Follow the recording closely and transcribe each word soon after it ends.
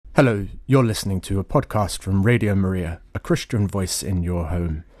Hello, you're listening to a podcast from Radio Maria, a Christian voice in your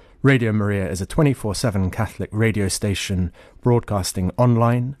home. Radio Maria is a 24/7 Catholic radio station broadcasting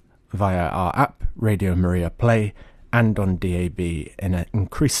online via our app, Radio Maria Play, and on DAB in an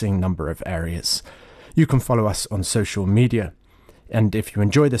increasing number of areas. You can follow us on social media, and if you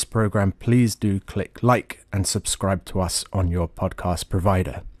enjoy this program, please do click like and subscribe to us on your podcast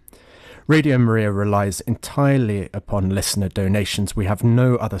provider. Radio Maria relies entirely upon listener donations. We have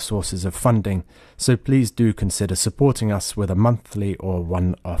no other sources of funding, so please do consider supporting us with a monthly or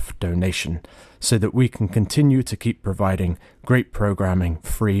one-off donation so that we can continue to keep providing great programming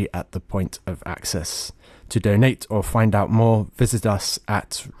free at the point of access. To donate or find out more, visit us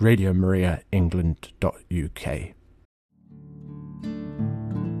at radiomariaengland.uk.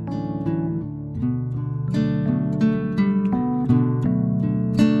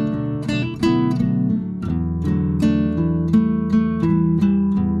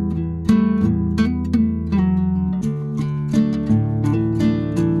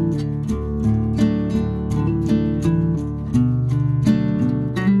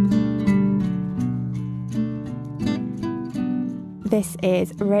 This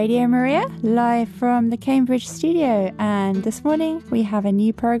is Radio Maria, live from the Cambridge studio, and this morning we have a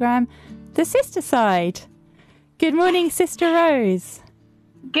new programme, The Sister Side. Good morning, Sister Rose.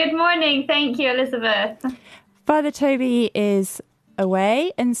 Good morning, thank you, Elizabeth. Father Toby is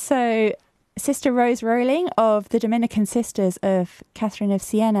away, and so Sister Rose Rowling of the Dominican Sisters of Catherine of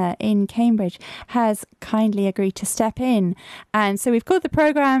Siena in Cambridge has kindly agreed to step in. And so we've called the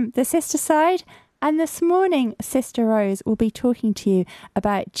programme The Sister Side. And this morning, Sister Rose will be talking to you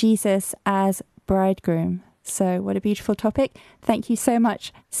about Jesus as Bridegroom. So what a beautiful topic. Thank you so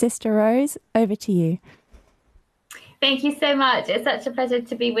much, Sister Rose. Over to you. Thank you so much. It's such a pleasure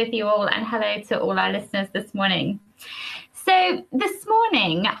to be with you all, and hello to all our listeners this morning. So this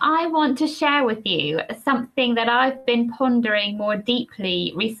morning, I want to share with you something that I've been pondering more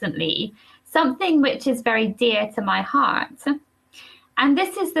deeply recently, something which is very dear to my heart. And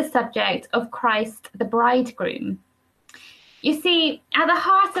this is the subject of Christ the Bridegroom. You see, at the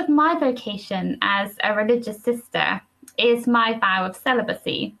heart of my vocation as a religious sister is my vow of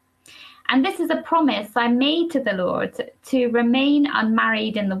celibacy. And this is a promise I made to the Lord to remain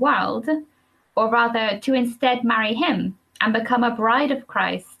unmarried in the world, or rather to instead marry him and become a bride of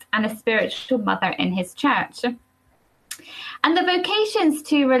Christ and a spiritual mother in his church. And the vocations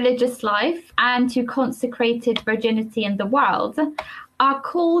to religious life and to consecrated virginity in the world are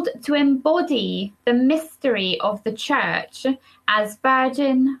called to embody the mystery of the church as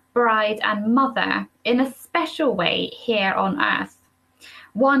virgin, bride, and mother in a special way here on earth,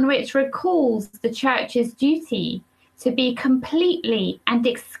 one which recalls the church's duty to be completely and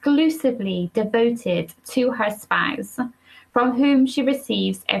exclusively devoted to her spouse, from whom she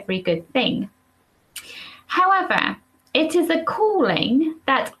receives every good thing. However, it is a calling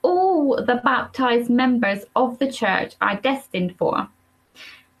that all the baptized members of the church are destined for.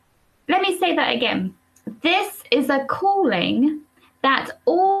 Let me say that again. This is a calling that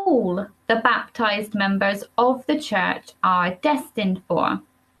all the baptized members of the church are destined for.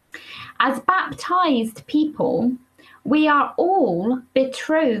 As baptized people, we are all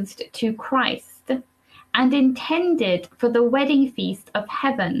betrothed to Christ and intended for the wedding feast of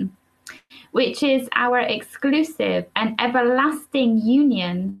heaven, which is our exclusive and everlasting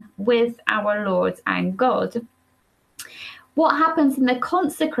union with our Lord and God. What happens in the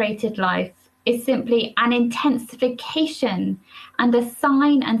consecrated life is simply an intensification and a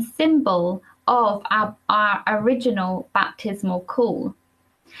sign and symbol of our original baptismal call.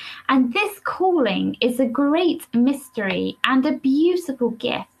 And this calling is a great mystery and a beautiful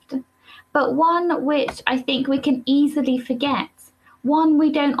gift, but one which I think we can easily forget, one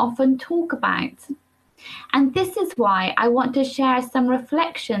we don't often talk about. And this is why I want to share some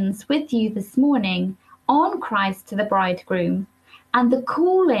reflections with you this morning on Christ the Bridegroom and the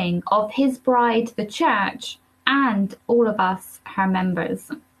calling of his bride, the church, and all of us, her members.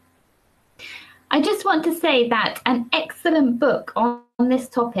 I just want to say that an excellent book on this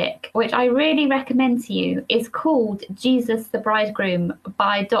topic, which I really recommend to you, is called Jesus the Bridegroom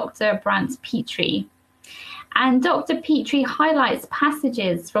by Dr. Brant Petrie. And Dr. Petrie highlights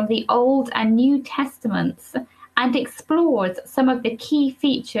passages from the Old and New Testaments and explores some of the key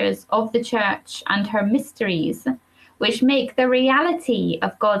features of the church and her mysteries, which make the reality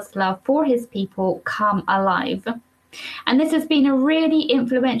of God's love for his people come alive. And this has been a really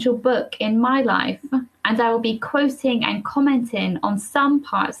influential book in my life, and I will be quoting and commenting on some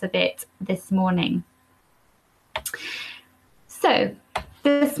parts of it this morning. So,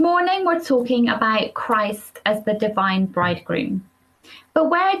 this morning we're talking about Christ as the divine bridegroom. But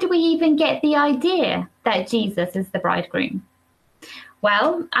where do we even get the idea that Jesus is the bridegroom?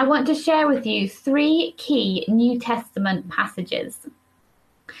 Well, I want to share with you 3 key New Testament passages.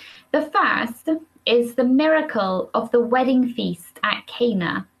 The first is the miracle of the wedding feast at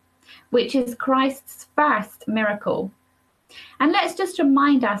Cana, which is Christ's first miracle. And let's just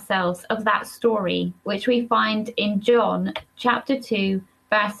remind ourselves of that story, which we find in John chapter 2,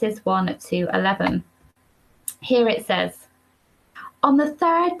 verses 1 to 11. Here it says, "On the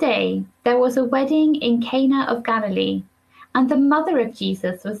 3rd day, there was a wedding in Cana of Galilee, and the mother of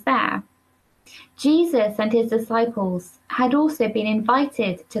Jesus was there. Jesus and his disciples had also been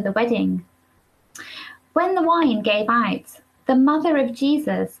invited to the wedding. When the wine gave out, the mother of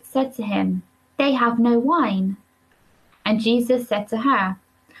Jesus said to him, 'They have no wine.' And Jesus said to her,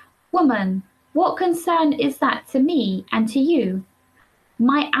 'Woman, what concern is that to me and to you?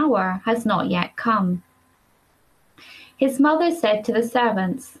 My hour has not yet come.' His mother said to the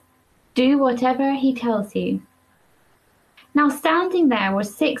servants, 'Do whatever he tells you.' Now standing there were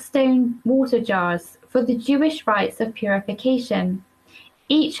 6 stone water jars for the Jewish rites of purification,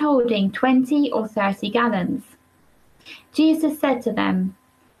 each holding 20 or 30 gallons. Jesus said to them,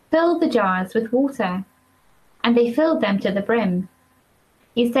 'Fill the jars with water.' And they filled them to the brim.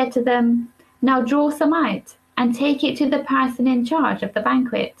 He said to them, 'Now draw some out and take it to the person in charge of the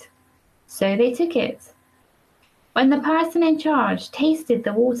banquet.' So they took it. When the person in charge tasted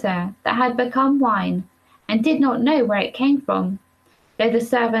the water that had become wine and did not know where it came from, though the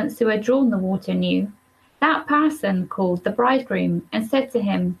servants who had drawn the water knew, that person called the bridegroom and said to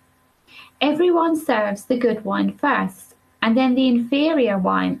him, 'Everyone serves the good wine first, and then the inferior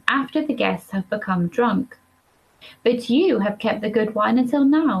wine after the guests have become drunk. But you have kept the good wine until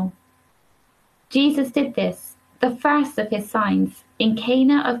now.' Jesus did this, the first of his signs, in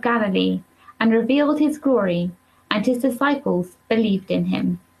Cana of Galilee, and revealed his glory, and his disciples believed in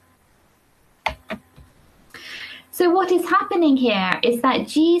him." So what is happening here is that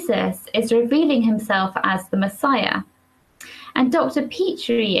Jesus is revealing himself as the Messiah. And Dr.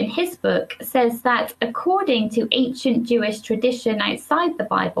 Petrie in his book says that according to ancient Jewish tradition outside the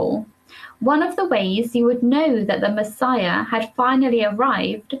Bible, one of the ways you would know that the Messiah had finally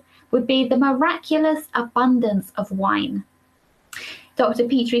arrived would be the miraculous abundance of wine. Dr.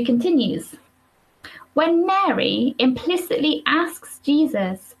 Petrie continues, "When Mary implicitly asks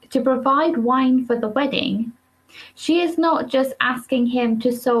Jesus to provide wine for the wedding, she is not just asking him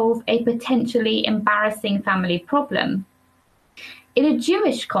to solve a potentially embarrassing family problem. In a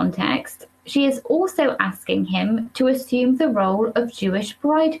Jewish context, she is also asking him to assume the role of Jewish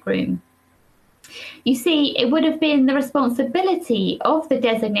bridegroom. You see, it would have been the responsibility of the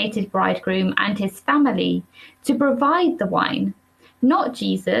designated bridegroom and his family to provide the wine, not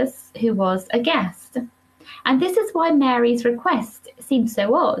Jesus, who was a guest. And this is why Mary's request seems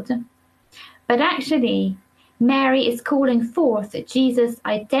so odd. But actually, Mary is calling forth Jesus'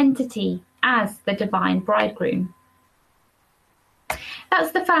 identity as the divine bridegroom."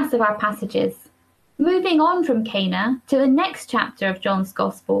 That's the first of our passages. Moving on from Cana to the next chapter of John's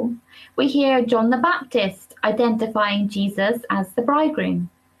Gospel, we hear John the Baptist identifying Jesus as the bridegroom.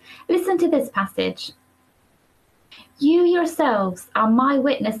 Listen to this passage. "You yourselves are my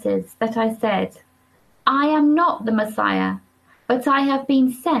witnesses that I said, 'I am not the Messiah, but I have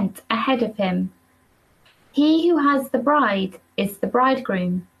been sent ahead of him.' He who has the bride is the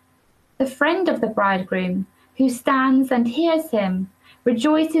bridegroom. The friend of the bridegroom, who stands and hears him,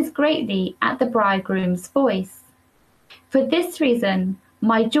 rejoices greatly at the bridegroom's voice. For this reason,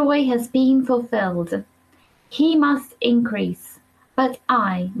 my joy has been fulfilled. He must increase, but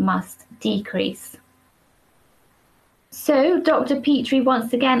I must decrease." So Dr. Petrie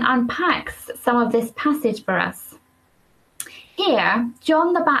once again unpacks some of this passage for us. Here,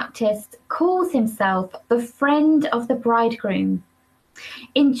 John the Baptist calls himself the friend of the bridegroom.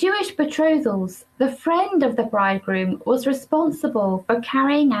 In Jewish betrothals, the friend of the bridegroom was responsible for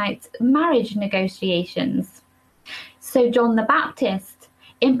carrying out marriage negotiations. So John the Baptist,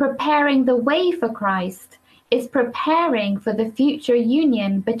 in preparing the way for Christ, is preparing for the future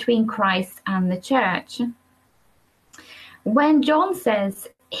union between Christ and the church. When John says,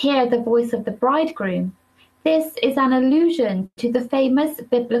 "Hear the voice of the bridegroom," this is an allusion to the famous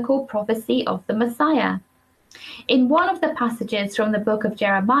biblical prophecy of the Messiah. In one of the passages from the book of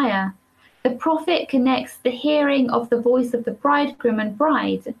Jeremiah, the prophet connects the hearing of the voice of the bridegroom and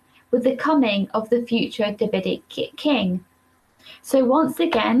bride with the coming of the future Davidic king. So once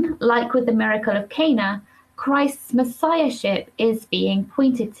again, like with the miracle of Cana, Christ's messiahship is being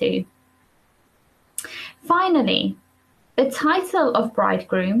pointed to. Finally, the title of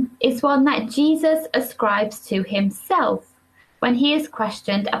bridegroom is one that Jesus ascribes to himself, when he is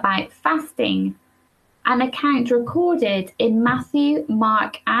questioned about fasting, an account recorded in Matthew,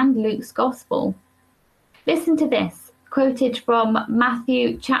 Mark, and Luke's Gospel. Listen to this, quoted from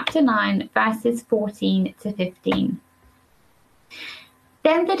Matthew chapter 9, verses 14 to 15.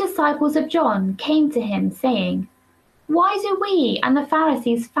 Then the disciples of John came to him, saying, "Why do we and the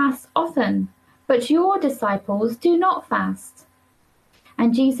Pharisees fast often, but your disciples do not fast?"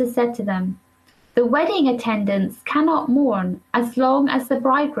 And Jesus said to them, "The wedding attendants cannot mourn as long as the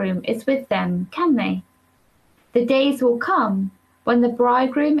bridegroom is with them, can they? The days will come when the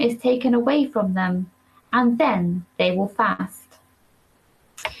bridegroom is taken away from them, and then they will fast."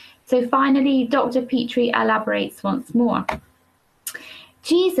 So finally, Dr. Petrie elaborates once more.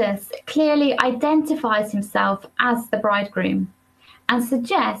 Jesus clearly identifies himself as the bridegroom and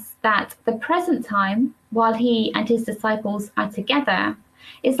suggests that the present time, while he and his disciples are together,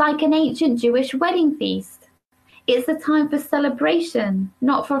 is like an ancient Jewish wedding feast. It's a time for celebration,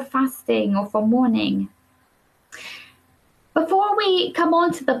 not for fasting or for mourning. Before we come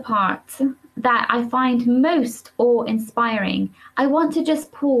on to the part that I find most awe-inspiring, I want to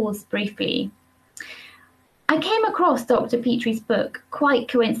just pause briefly. I came across Dr. Petrie's book quite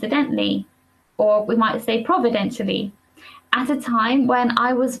coincidentally, or we might say providentially, at a time when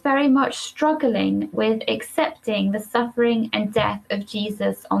I was very much struggling with accepting the suffering and death of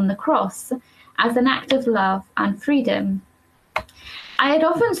Jesus on the cross as an act of love and freedom. I had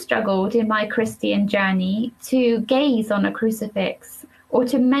often struggled in my Christian journey to gaze on a crucifix or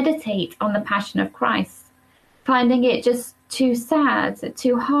to meditate on the Passion of Christ, finding it just too sad,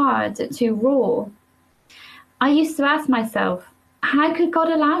 too hard, too raw. I used to ask myself, how could God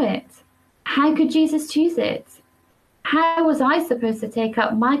allow it? How could Jesus choose it? How was I supposed to take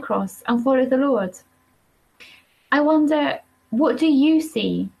up my cross and follow the Lord? I wonder, what do you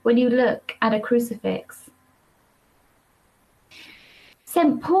see when you look at a crucifix?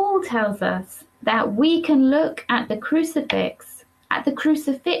 St. Paul tells us that we can look at the crucifix, at the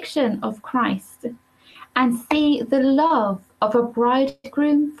crucifixion of Christ, and see the love of a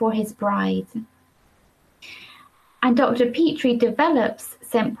bridegroom for his bride. And Dr. Petrie develops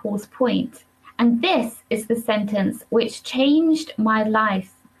St. Paul's point, and this is the sentence which changed my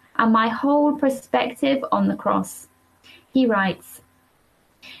life and my whole perspective on the cross. He writes,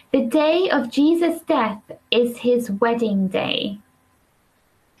 "The day of Jesus' death is his wedding day."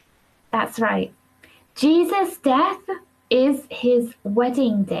 That's right. Jesus' death is his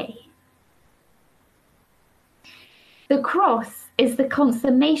wedding day. The cross is the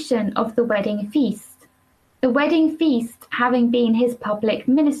consummation of the wedding feast. The wedding feast having been his public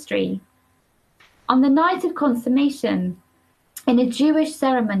ministry. On the night of consummation, in a Jewish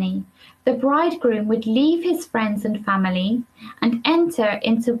ceremony, the bridegroom would leave his friends and family and enter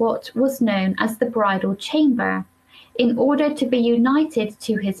into what was known as the bridal chamber in order to be united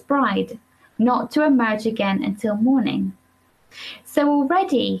to his bride, not to emerge again until morning. So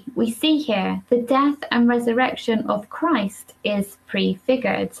already we see here the death and resurrection of Christ is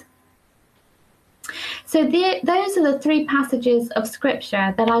prefigured. So those are the three passages of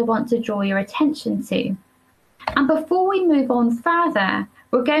scripture that I want to draw your attention to. And before we move on further,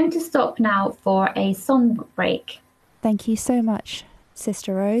 we're going to stop now for a song break. Thank you so much,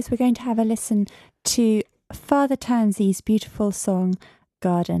 Sister Rose. We're going to have a listen to Father Tansey's beautiful song,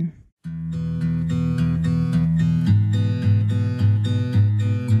 Garden.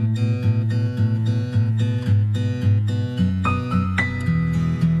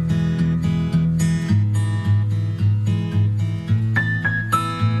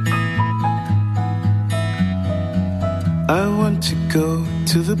 I want to go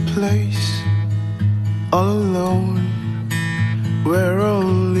to the place all alone where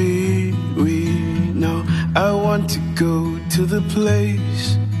only we know. I want to go to the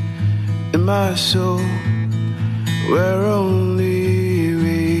place in my soul where only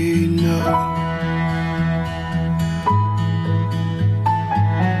we know.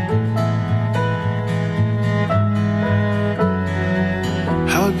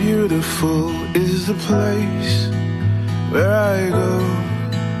 How beautiful is the place where I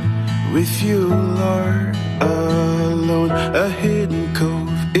go with you, Lord, alone. A hidden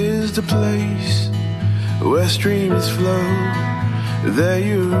cove is the place where streams flow. There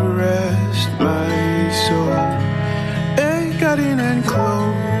you rest my soul. A garden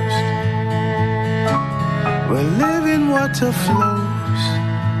enclosed where living water flows.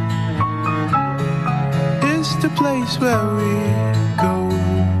 It's the place where we go.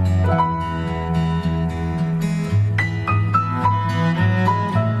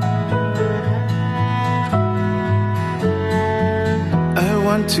 I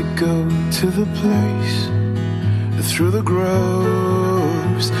want to go to the place through the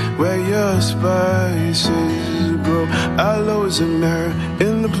groves where your spices grow. Aloes and myrrh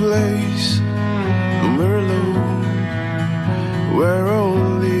in the place when we're alone, where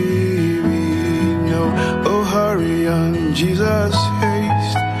only we know. Oh, hurry on, Jesus,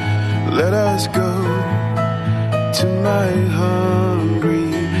 haste. Let us go to my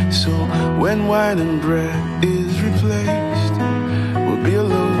hungry soul. When wine and bread is replaced, we'll be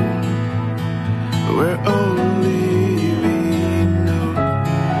alone, where only we know.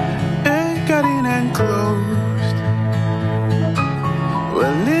 Anchored in and closed,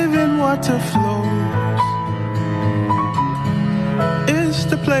 where living water flows, is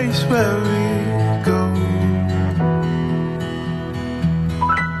the place where we go.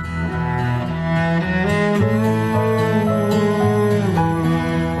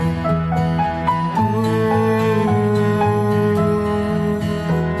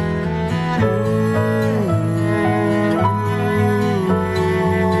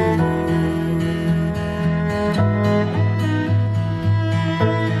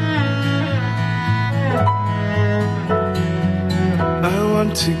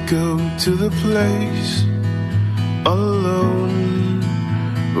 To go to the place all alone,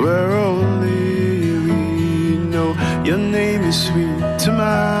 where only we know. Your name is sweet to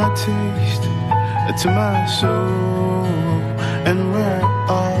my taste, to my soul, and we're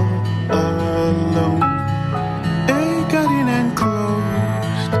all alone, anchored in and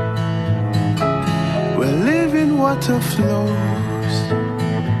closed, where living water flows,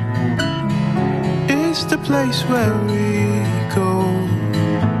 is the place where we go.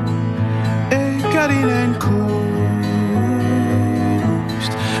 In and closed,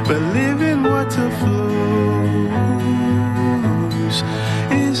 where living water flows,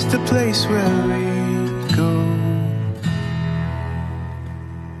 is the place where we go.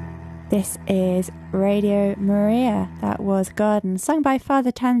 This is Radio Maria. That was Garden, sung by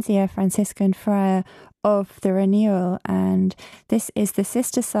Father Tanzia, Franciscan friar of the Renewal, and this is the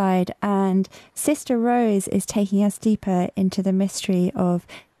Sister Side, and Sister Rose is taking us deeper into the mystery of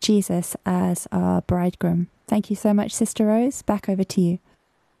Jesus as our bridegroom. Thank you so much, Sister Rose. Back over to you.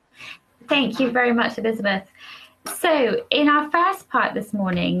 Thank you very much, Elizabeth. So in our first part this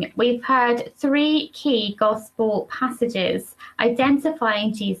morning, we've heard 3 key gospel passages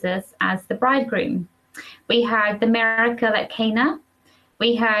identifying Jesus as the bridegroom. We heard the miracle at Cana.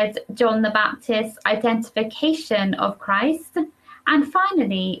 We heard John the Baptist's identification of Christ. And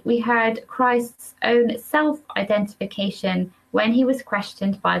finally, we heard Christ's own self-identification when he was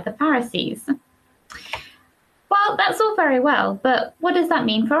questioned by the Pharisees. Well, that's all very well, but what does that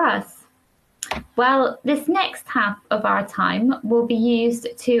mean for us? Well, this next half of our time will be used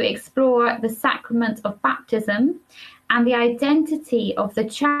to explore the sacrament of baptism and the identity of the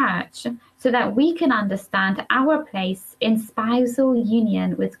Church so that we can understand our place in spousal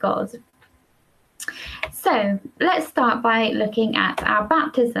union with God. So let's start by looking at our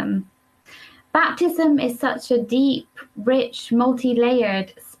baptism. Baptism is such a deep, rich,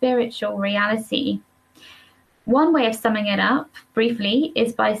 multi-layered spiritual reality. One way of summing it up briefly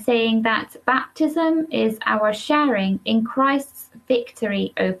is by saying that baptism is our sharing in Christ's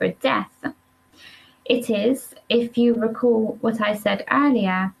victory over death. It is, if you recall what I said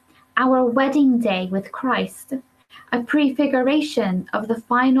earlier, our wedding day with Christ, a prefiguration of the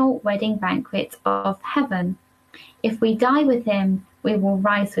final wedding banquet of heaven. If we die with him, we will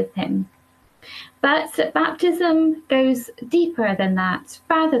rise with him. But baptism goes deeper than that,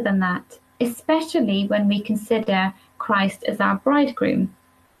 further than that, especially when we consider Christ as our bridegroom.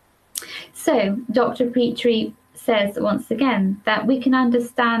 So Dr. Petrie says once again that we can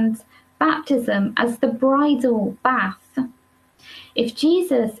understand baptism as the bridal bath. If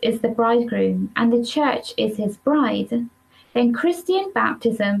Jesus is the bridegroom and the Church is his bride, then Christian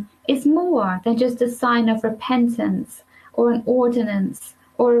baptism is more than just a sign of repentance or an ordinance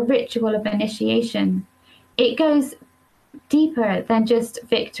or a ritual of initiation. It goes deeper than just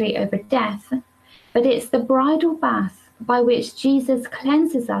victory over death, but it's the bridal bath by which Jesus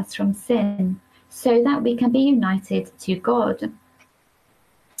cleanses us from sin so that we can be united to God.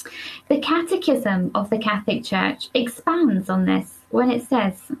 The Catechism of the Catholic Church expands on this when it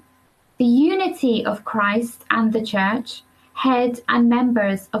says, "The unity of Christ and the Church, head and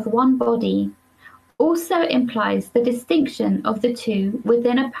members of one body, also implies the distinction of the two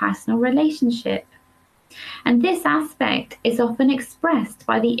within a personal relationship. And this aspect is often expressed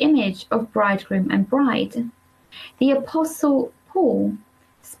by the image of bridegroom and bride. The Apostle Paul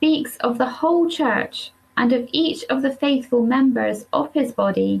speaks of the whole Church and of each of the faithful members of his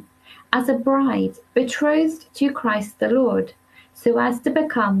body as a bride betrothed to Christ the Lord, so as to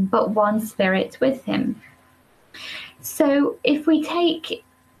become but one spirit with him." So if we take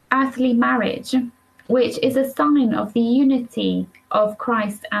earthly marriage, which is a sign of the unity of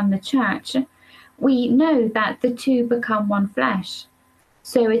Christ and the church, we know that the two become one flesh.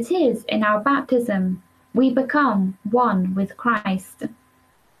 So it is in our baptism, we become one with Christ.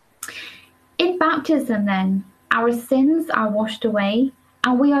 In baptism then, our sins are washed away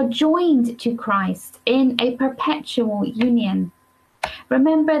and we are joined to Christ in a perpetual union.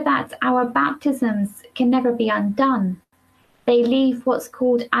 Remember that our baptisms can never be undone. They leave what's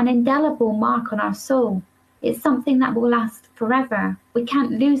called an indelible mark on our soul. It's something that will last forever. We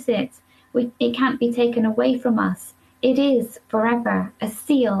can't lose it. It can't be taken away from us. It is forever a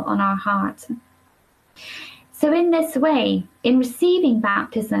seal on our heart. So in this way, in receiving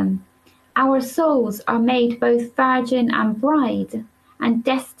baptism, our souls are made both virgin and bride and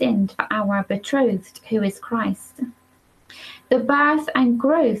destined for our betrothed, who is Christ. The birth and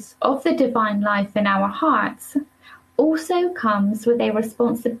growth of the divine life in our hearts also comes with a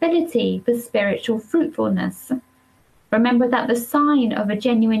responsibility for spiritual fruitfulness. Remember that the sign of a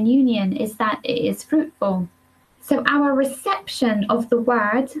genuine union is that it is fruitful. So our reception of the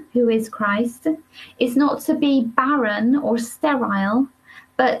Word, who is Christ, is not to be barren or sterile,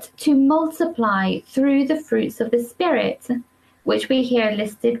 but to multiply through the fruits of the Spirit, which we hear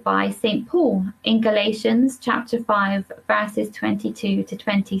listed by St. Paul in Galatians chapter 5, verses 22 to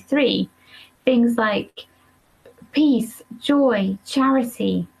 23. Things like peace, joy,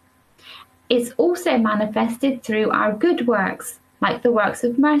 charity. It's also manifested through our good works, like the works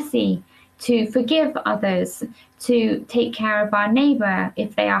of mercy, to forgive others, to take care of our neighbour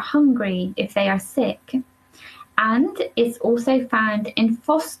if they are hungry, if they are sick. And it's also found in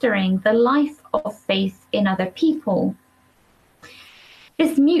fostering the life of faith in other people.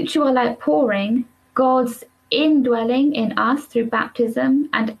 This mutual outpouring, God's indwelling in us through baptism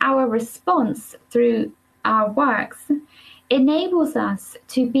and our response through our works, enables us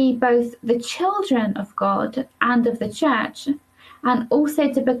to be both the children of God and of the church, and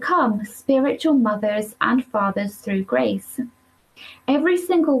also to become spiritual mothers and fathers through grace. Every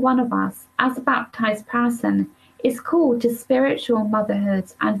single one of us, as a baptized person, is called to spiritual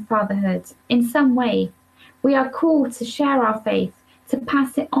motherhood and fatherhood in some way. We are called to share our faith, to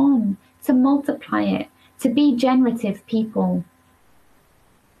pass it on, to multiply it, to be generative people.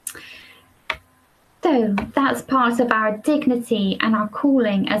 So that's part of our dignity and our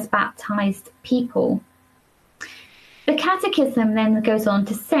calling as baptized people. The Catechism then goes on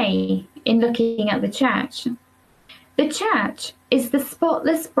to say, in looking at the church, the church is the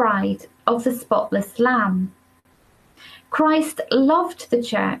spotless bride of the spotless Lamb. Christ loved the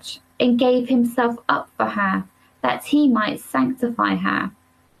church and gave himself up for her, that he might sanctify her.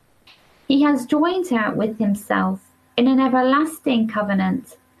 He has joined her with himself in an everlasting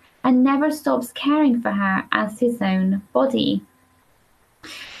covenant and never stops caring for her as his own body.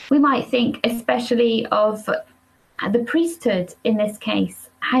 We might think especially of the priesthood in this case,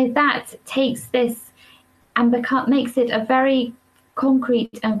 how that takes this and makes it a very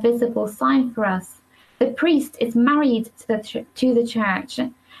concrete and visible sign for us. The priest is married to the church,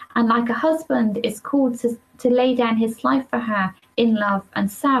 and like a husband is called to lay down his life for her in love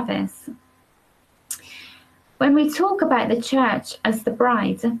and service. When we talk about the church as the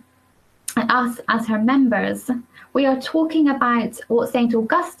bride and us as her members, we are talking about what St.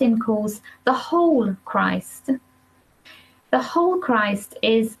 Augustine calls the whole Christ. The whole Christ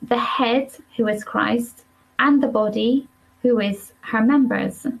is the head, who is Christ, and the body, who is her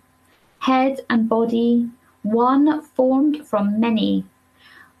members. Head and body, one formed from many.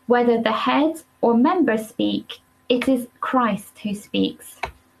 Whether the head or members speak, it is Christ who speaks.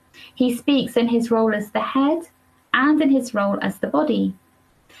 He speaks in his role as the head and in his role as the body.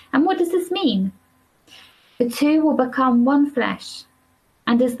 And what does this mean? The two will become one flesh.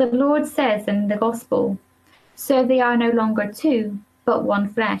 And as the Lord says in the Gospel, so they are no longer two, but one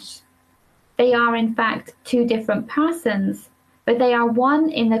flesh. They are in fact two different persons, but they are one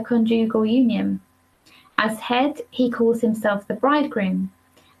in the conjugal union. As head, he calls himself the bridegroom.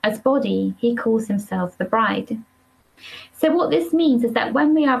 As body, he calls himself the bride. So what this means is that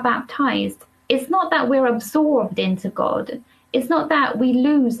when we are baptized, it's not that we're absorbed into God. It's not that we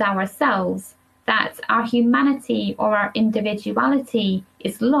lose ourselves, that our humanity or our individuality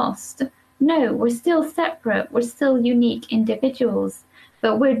is lost. No, we're still separate. We're still unique individuals,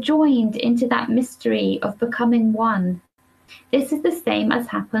 but we're joined into that mystery of becoming one. This is the same as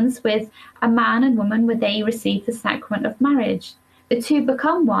happens with a man and woman when they receive the sacrament of marriage. The two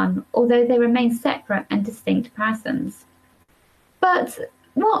become one, although they remain separate and distinct persons. But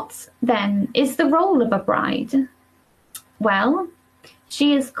what, then, is the role of a bride? Well,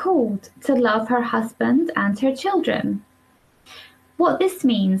 She is called to love her husband and her children. What this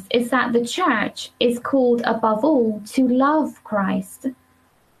means is that the church is called above all to love Christ.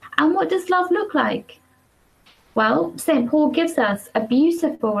 And what does love look like? Well, St. Paul gives us a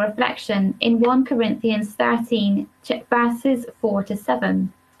beautiful reflection in 1 Corinthians 13, verses 4 to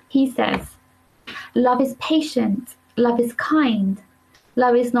 7. He says, "Love is patient, love is kind,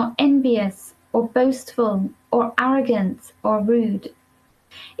 love is not envious or boastful or arrogant or rude.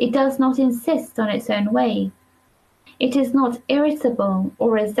 It does not insist on its own way. It is not irritable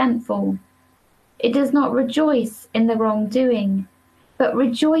or resentful. It does not rejoice in the wrongdoing, but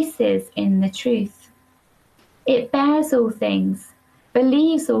rejoices in the truth. It bears all things,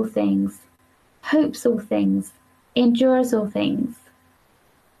 believes all things, hopes all things, endures all things."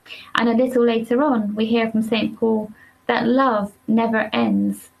 And a little later on, we hear from St. Paul that love never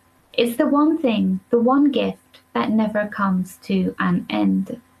ends. It's the one thing, the one gift that never comes to an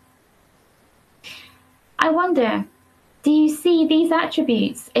end. I wonder, do you see these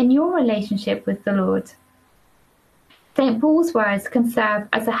attributes in your relationship with the Lord? St. Paul's words can serve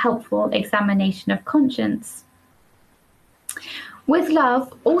as a helpful examination of conscience. With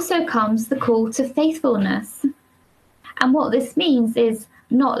love also comes the call to faithfulness. And what this means is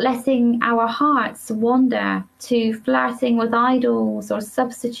not letting our hearts wander to flirting with idols or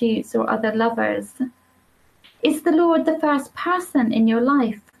substitutes or other lovers. Is the Lord the first person in your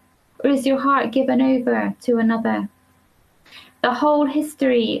life, or is your heart given over to another? The whole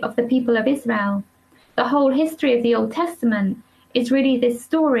history of the people of Israel, the whole history of the Old Testament, is really this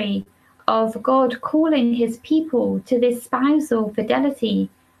story of God calling his people to this spousal fidelity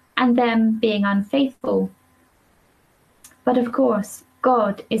and them being unfaithful. But of course,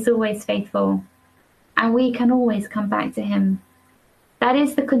 God is always faithful, and we can always come back to him. That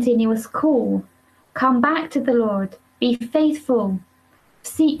is the continuous call. Come back to the Lord, be faithful,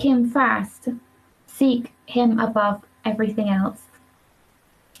 seek him first, seek him above everything else.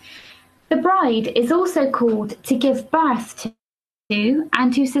 The bride is also called to give birth to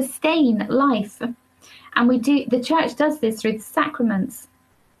and to sustain life. And the church does this through the sacraments,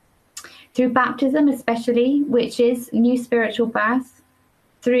 through baptism especially, which is new spiritual birth,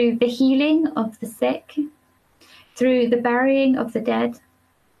 through the healing of the sick, through the burying of the dead.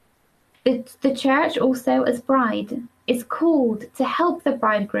 The church also, as bride, is called to help the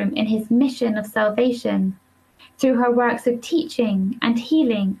bridegroom in his mission of salvation through her works of teaching and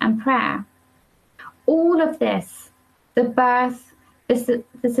healing and prayer. All of this, the birth,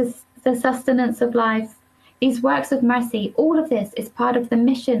 the sustenance of life, these works of mercy, all of this is part of the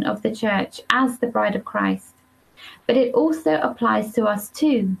mission of the church as the bride of Christ. But it also applies to us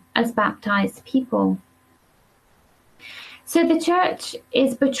too, as baptized people. So the church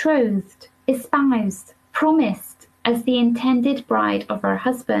is betrothed, espoused, promised as the intended bride of her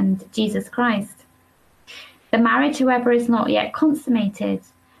husband, Jesus Christ. The marriage, however, is not yet consummated,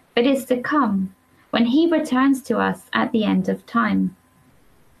 but is to come when he returns to us at the end of time.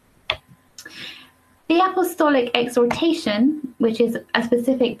 The apostolic exhortation, which is a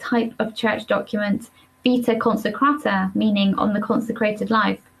specific type of church document, Vita Consecrata, meaning on the consecrated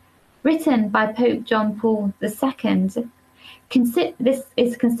life, written by Pope John Paul II, this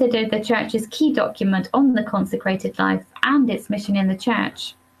is considered the church's key document on the consecrated life and its mission in the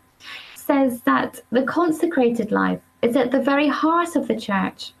church, says that the consecrated life is at the very heart of the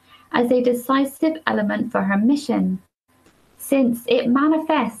church as a decisive element for her mission, since it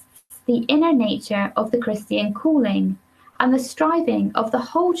manifests the inner nature of the Christian calling and the striving of the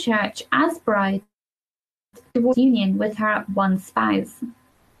whole church as bride towards union with her one spouse.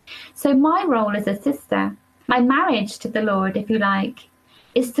 So my role as a sister, my marriage to the Lord, if you like,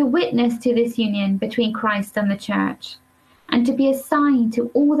 is to witness to this union between Christ and the church, and to be a sign to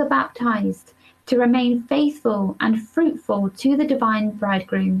all the baptized to remain faithful and fruitful to the divine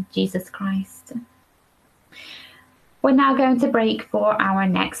bridegroom, Jesus Christ. We're now going to break for our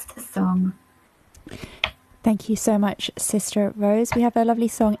next song. Thank you so much, Sister Rose. We have a lovely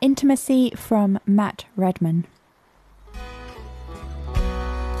song, Intimacy, from Matt Redman.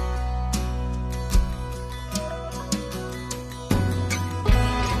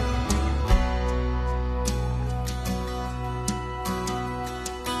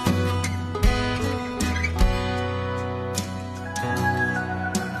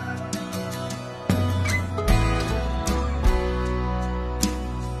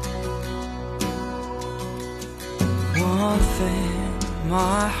 One thing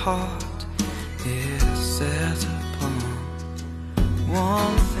my heart is set upon,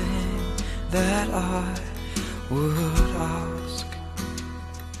 one thing that I would ask,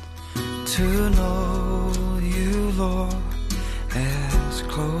 to know you, Lord, and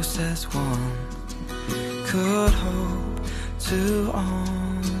close as one could hope to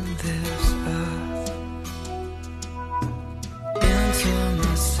on this earth.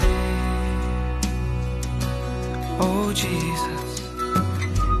 Intimacy, oh Jesus,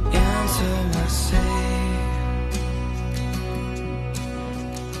 intimacy.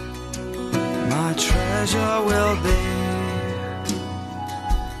 My treasure will be,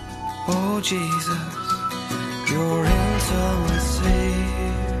 oh Jesus, your intimacy.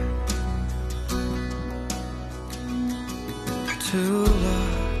 To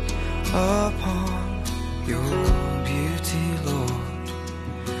look upon your beauty, Lord,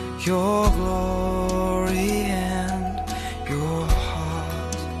 your glory and your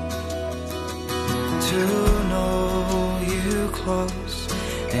heart, to know you close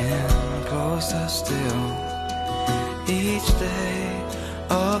and closer still, each day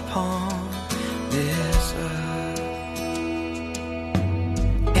upon this earth.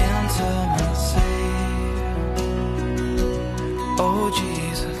 Intimacy, oh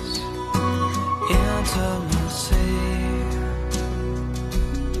Jesus, intimacy.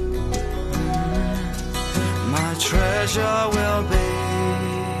 My treasure will be,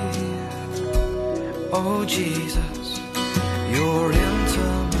 oh Jesus, your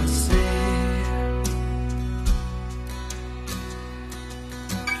intimacy.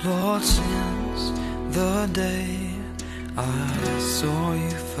 Lord, since the day I saw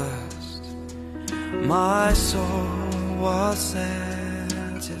you first, my soul was satisfied.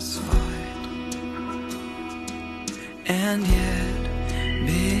 And yet,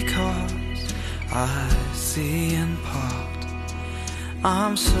 because I see in part,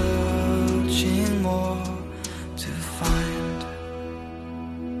 I'm searching more to find.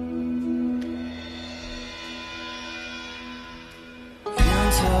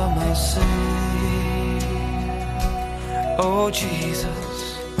 Intimacy, oh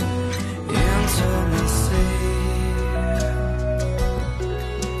Jesus, intimacy.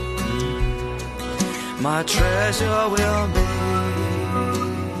 My treasure will be,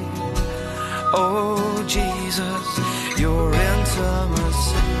 oh Jesus, your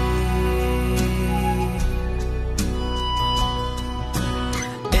intimacy.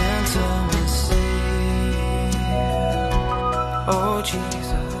 Intimacy, oh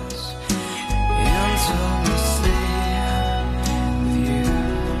Jesus, intimacy with you.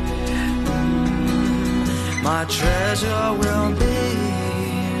 My treasure will be,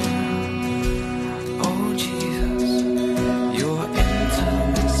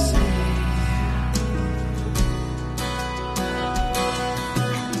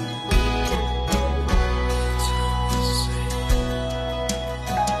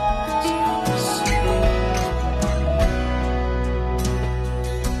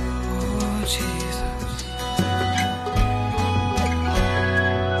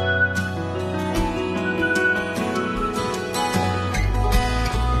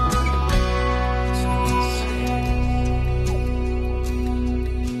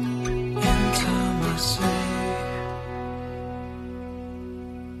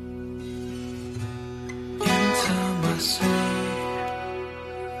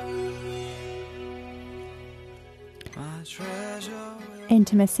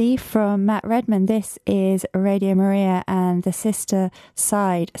 Intimacy from Matt Redman. This is Radio Maria and the Sister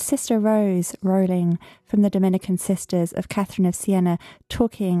Side. Sister Rose Rowling from the Dominican Sisters of Catherine of Siena,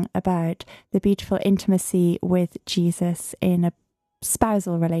 talking about the beautiful intimacy with Jesus in a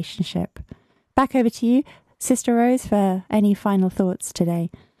spousal relationship. Back over to you, Sister Rose, for any final thoughts today.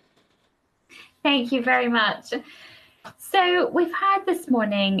 Thank you very much. So we've had this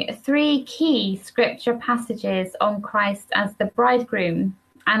morning 3 key scripture passages on Christ as the bridegroom,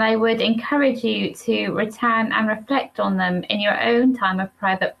 and I would encourage you to return and reflect on them in your own time of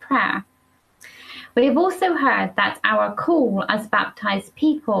private prayer. We've also heard that our call as baptized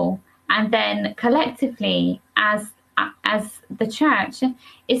people, and then collectively as the church,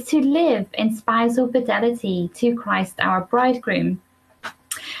 is to live in spousal fidelity to Christ our bridegroom.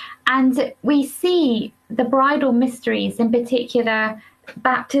 And we see the bridal mysteries, in particular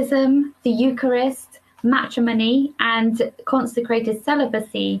baptism, the Eucharist, matrimony, and consecrated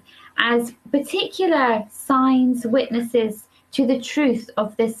celibacy, as particular signs, witnesses to the truth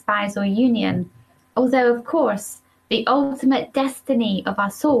of this spousal union. Although, of course, the ultimate destiny of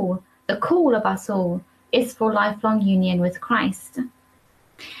our soul, the call of our soul, is for lifelong union with Christ.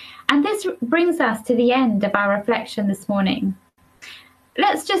 And this brings us to the end of our reflection this morning.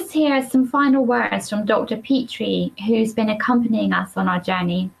 Let's just hear some final words from Dr. Petrie, who's been accompanying us on our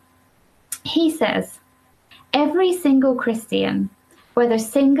journey. He says, every single Christian, whether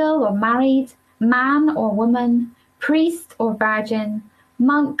single or married, man or woman, priest or virgin,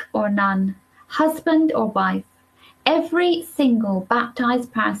 monk or nun, husband or wife, every single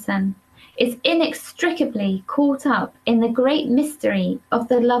baptized person is inextricably caught up in the great mystery of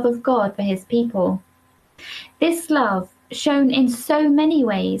the love of God for his people. This love, shown in so many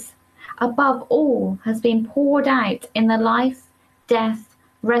ways, above all has been poured out in the life, death,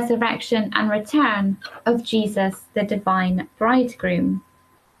 resurrection, and return of Jesus, the divine bridegroom.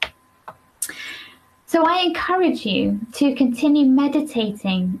 So I encourage you to continue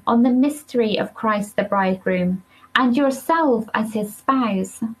meditating on the mystery of Christ the bridegroom and yourself as his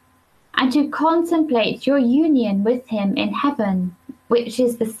spouse, and to contemplate your union with him in heaven, which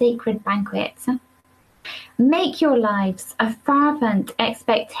is the sacred banquet. Make your lives a fervent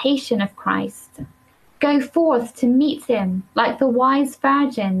expectation of Christ. Go forth to meet him like the wise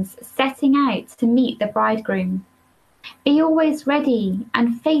virgins setting out to meet the bridegroom. Be always ready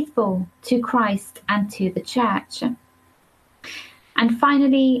and faithful to Christ and to the church. And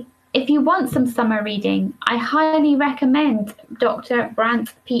finally, if you want some summer reading, I highly recommend Dr.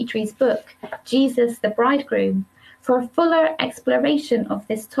 Brant Petree's book, Jesus the Bridegroom, for a fuller exploration of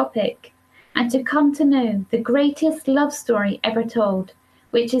this topic and to come to know the greatest love story ever told,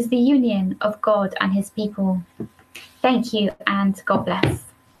 which is the union of God and his people. Thank you, and God bless.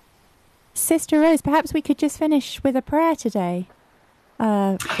 Sister Rose, perhaps we could just finish with a prayer today.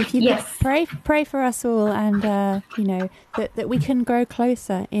 If you Yes. could pray for us all, and that we can grow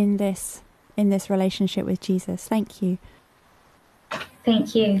closer in this relationship with Jesus. Thank you.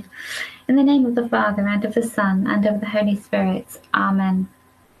 Thank you. In the name of the Father, and of the Son, and of the Holy Spirit. Amen.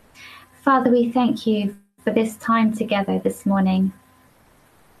 Father, we thank you for this time together this morning.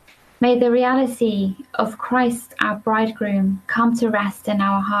 May the reality of Christ, our bridegroom, come to rest in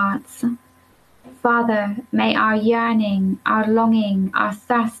our hearts. Father, may our yearning, our longing, our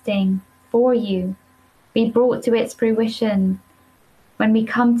thirsting for you be brought to its fruition when we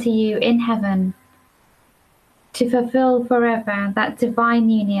come to you in heaven to fulfill forever that divine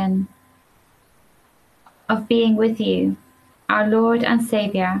union of being with you, our Lord and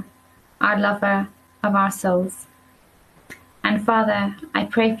Saviour, our lover of our souls. And Father, I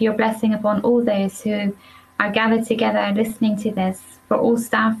pray for your blessing upon all those who are gathered together listening to this, for all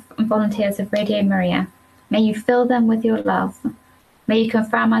staff and volunteers of Radio Maria. May you fill them with your love. May you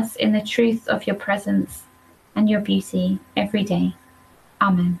confirm us in the truth of your presence and your beauty every day.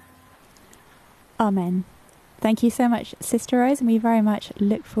 Amen. Amen. Thank you so much, Sister Rose, and we very much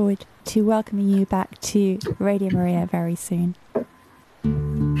look forward to welcoming you back to Radio Maria very soon.